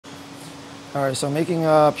All right, so making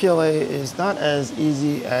PLA is not as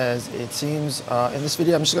easy as it seems. In this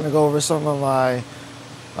video, I'm just going to go over some of my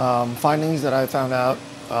findings that I found out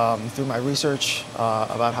through my research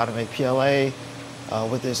about how to make PLA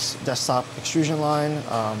with this desktop extrusion line.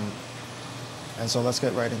 And so let's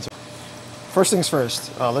get right into it. First things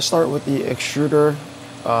first, let's start with the extruder,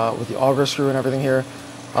 with the auger screw and everything here.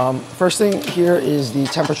 First thing here is the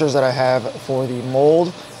temperatures that I have for the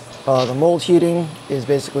mold. The mold heating is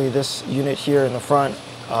basically this unit here in the front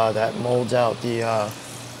that molds out the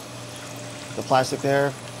plastic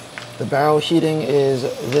there. The barrel heating is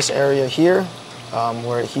this area here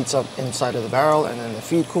where it heats up inside of the barrel, and then the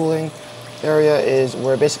feed cooling area is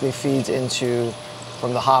where it basically feeds into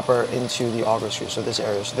from the hopper into the auger screw, so this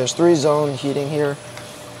area. So there's 3-zone heating here,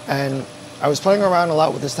 and I was playing around a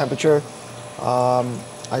lot with this temperature.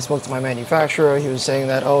 I spoke to my manufacturer. He was saying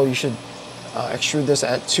that, oh, you should extrude this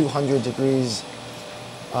at 200 degrees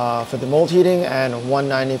for the mold heating and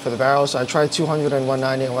 190 for the barrel. So I tried 200 and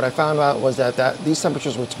 190, and what I found out was that these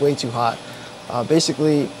temperatures were way too hot.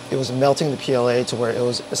 Basically, it was melting the PLA to where it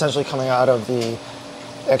was essentially coming out of the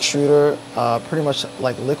extruder pretty much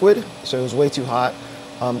like liquid, so it was way too hot.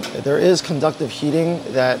 There is conductive heating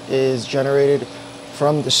that is generated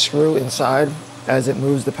from the screw inside as it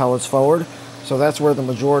moves the pellets forward. So that's where the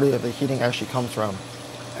majority of the heating actually comes from.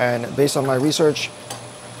 And based on my research,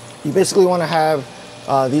 you basically want to have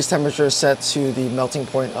these temperatures set to the melting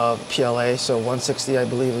point of PLA. So 160, I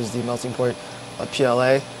believe, is the melting point of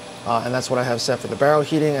PLA. And that's what I have set for the barrel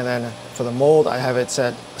heating. And then for the mold, I have it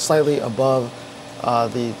set slightly above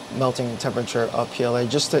the melting temperature of PLA,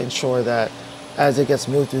 just to ensure that as it gets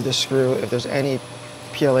moved through the screw, if there's any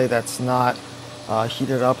PLA that's not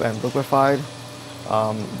heated up and liquefied,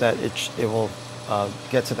 that it will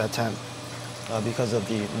get to that temp. Because of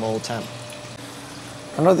the mold temp.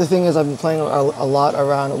 Another thing is I've been playing a lot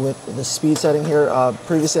around with the speed setting here.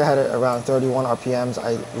 Previously I had it around 31 RPMs.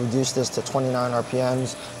 I reduced this to 29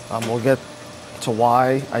 RPMs. We'll get to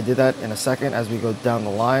why I did that in a second as we go down the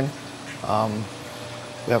line.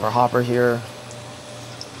 We have our hopper here.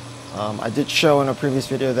 I did show in a previous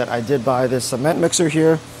video that I did buy this cement mixer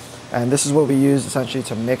here, and this is what we use essentially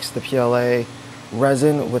to mix the PLA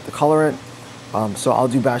resin with the colorant. So I'll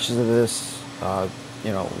do batches of this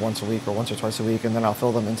once a week or once or twice a week, and then I'll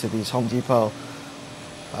fill them into these Home Depot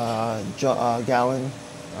gallon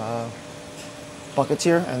buckets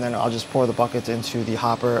here, and then I'll just pour the buckets into the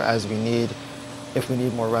hopper as we need, if we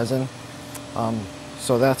need more resin.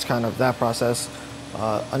 So that's kind of that process.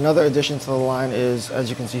 Another addition to the line is,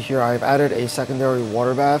 as you can see here, I've added a secondary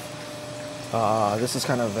water bath. This is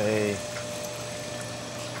kind of a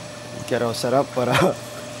ghetto setup, but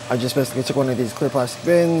I just basically took one of these clear plastic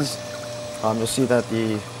bins. You'll see that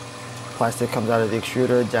the plastic comes out of the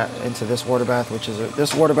extruder into this water bath, which is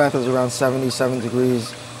this water bath is around 77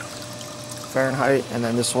 degrees Fahrenheit, and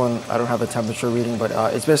then this one I don't have a temperature reading, but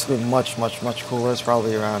it's basically much cooler. It's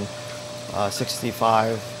probably around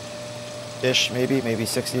 65-ish, maybe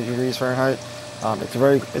 60 degrees Fahrenheit.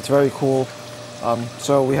 It's very cool.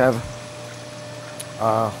 So we have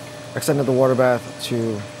extended the water bath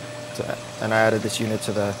and I added this unit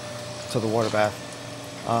to the water bath.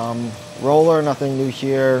 Roller, nothing new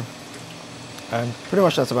here, and pretty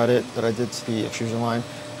much that's about it that I did to the extrusion line.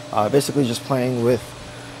 Basically just playing with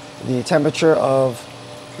the temperature of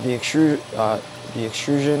the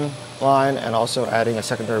extrusion line, and also adding a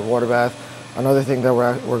secondary water bath. Another thing that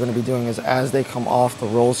we're going to be doing is, as they come off the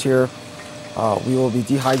rolls here, we will be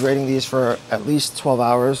dehydrating these for at least 12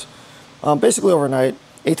 hours, basically overnight,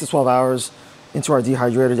 8 to 12 hours into our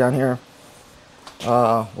dehydrator down here.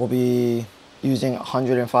 We'll be using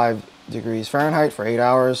 105 degrees Fahrenheit for 8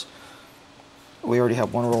 hours. We already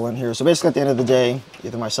have one roll in here. So basically at the end of the day,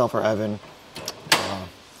 either myself or Evan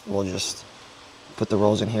will just put the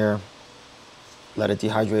rolls in here, let it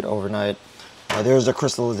dehydrate overnight. There's a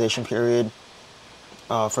crystallization period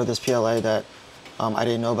for this PLA that I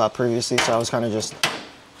didn't know about previously, so I was kind of just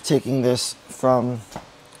taking this from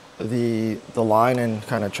the line and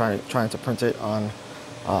kind of trying to print it on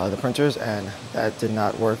the printers, and that did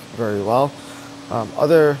not work very well.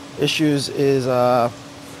 Other issues is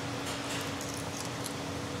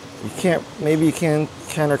maybe you can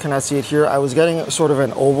or cannot see it here. I was getting sort of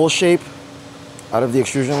an oval shape out of the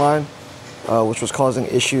extrusion line, which was causing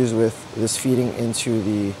issues with this feeding into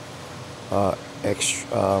the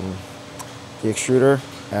extruder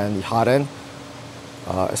and the hot end,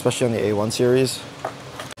 especially on the A1 series.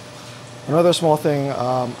 Another small thing,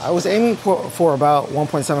 I was aiming for about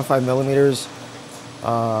 1.75 millimeters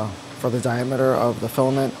for the diameter of the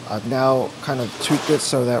filament. I've now kind of tweaked it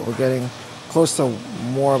so that we're getting close to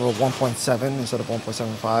more of a 1.7 instead of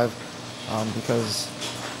 1.75. because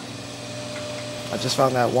I just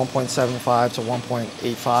found that 1.75 to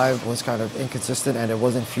 1.85 was kind of inconsistent, and it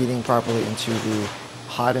wasn't feeding properly into the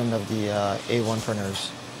hot end of the A1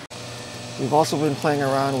 printers. We've also been playing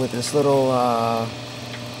around with this little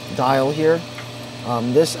dial here.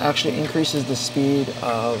 This actually increases the speed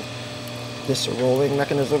of this rolling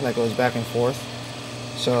mechanism that goes back and forth.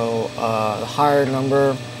 So the higher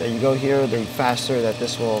number that you go here, the faster that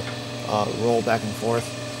this will roll back and forth.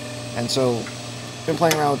 And so I've been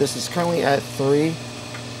playing around with this. It's currently at 3.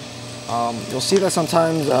 You'll see that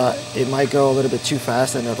sometimes it might go a little bit too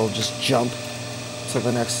fast and it'll just jump to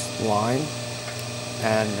the next line.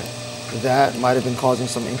 And that might have been causing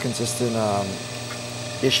some inconsistent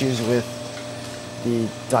issues with the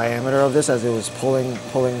diameter of this as it was pulling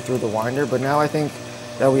through the winder. But now I think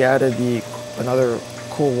that we added another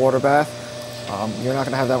cool water bath, you're not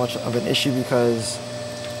going to have that much of an issue, because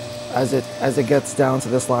as it gets down to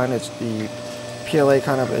this line, it's the PLA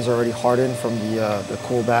kind of is already hardened from the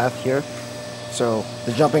cool bath here. So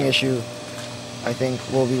the jumping issue, I think,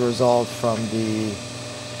 will be resolved from the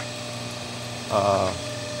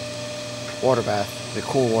water bath, the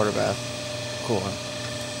cool water bath coolant.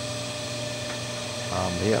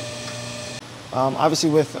 Yeah. Obviously,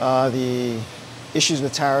 with the issues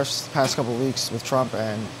with tariffs the past couple of weeks with Trump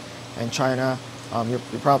and China, you're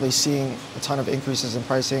probably seeing a ton of increases in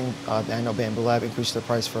pricing. I know Bambu Lab increased the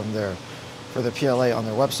price for the PLA on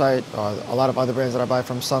their website. A lot of other brands that I buy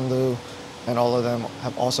from, Sunlu, and all of them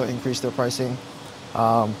have also increased their pricing.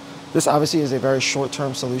 This obviously is a very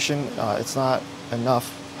short-term solution. It's not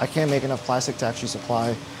enough. I can't make enough plastic to actually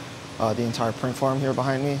supply the entire print farm here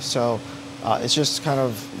behind me. So it's just kind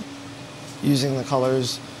of using the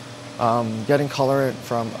colors, getting colorant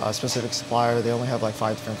from a specific supplier. They only have like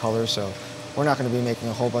 5 different colors, so we're not going to be making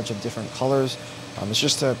a whole bunch of different colors. It's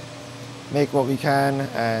just to make what we can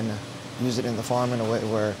and use it in the farm in a way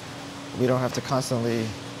where we don't have to constantly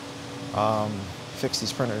fix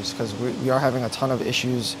these printers, because we are having a ton of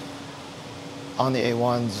issues on the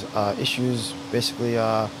A1s, issues basically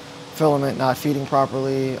filament not feeding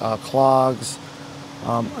properly, clogs.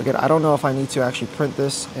 Again, I don't know if I need to actually print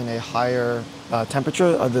this in a higher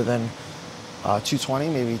temperature other than 220,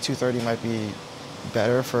 maybe 230 might be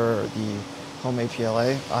better for the homemade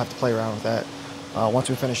PLA. I'll have to play around with that. Once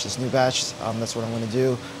we finish this new batch, that's what I'm going to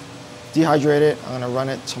do. Dehydrate it. I'm going to run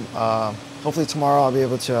it. Hopefully tomorrow I'll be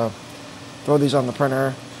able to throw these on the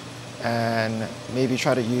printer and maybe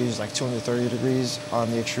try to use like 230 degrees on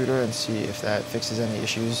the extruder and see if that fixes any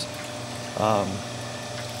issues.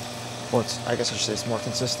 Or I guess I should say it's more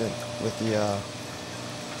consistent with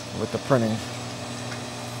the printing.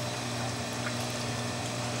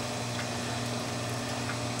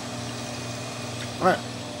 All right.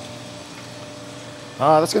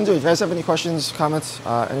 That's gonna do it. If you guys have any questions, comments,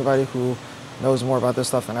 anybody who knows more about this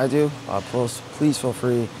stuff than I do, please feel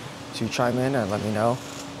free to chime in and let me know.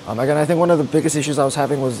 Again, I think one of the biggest issues I was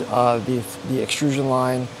having was the extrusion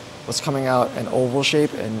line was coming out an oval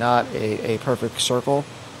shape and not a perfect circle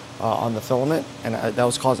on the filament, and that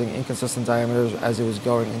was causing inconsistent diameters as it was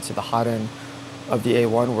going into the hot end of the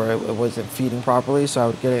A1 where it wasn't feeding properly.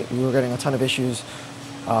 So we were getting a ton of issues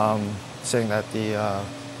saying that the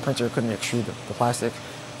printer couldn't extrude the plastic,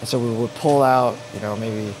 and so we would pull out,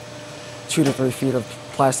 maybe 2 to 3 feet of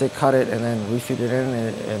plastic, cut it, and then refeed it in,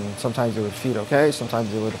 and sometimes it would feed okay,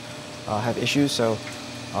 sometimes it would have issues. So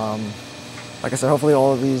like I said, hopefully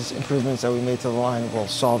all of these improvements that we made to the line will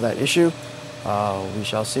solve that issue. We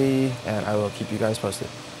shall see, and I will keep you guys posted.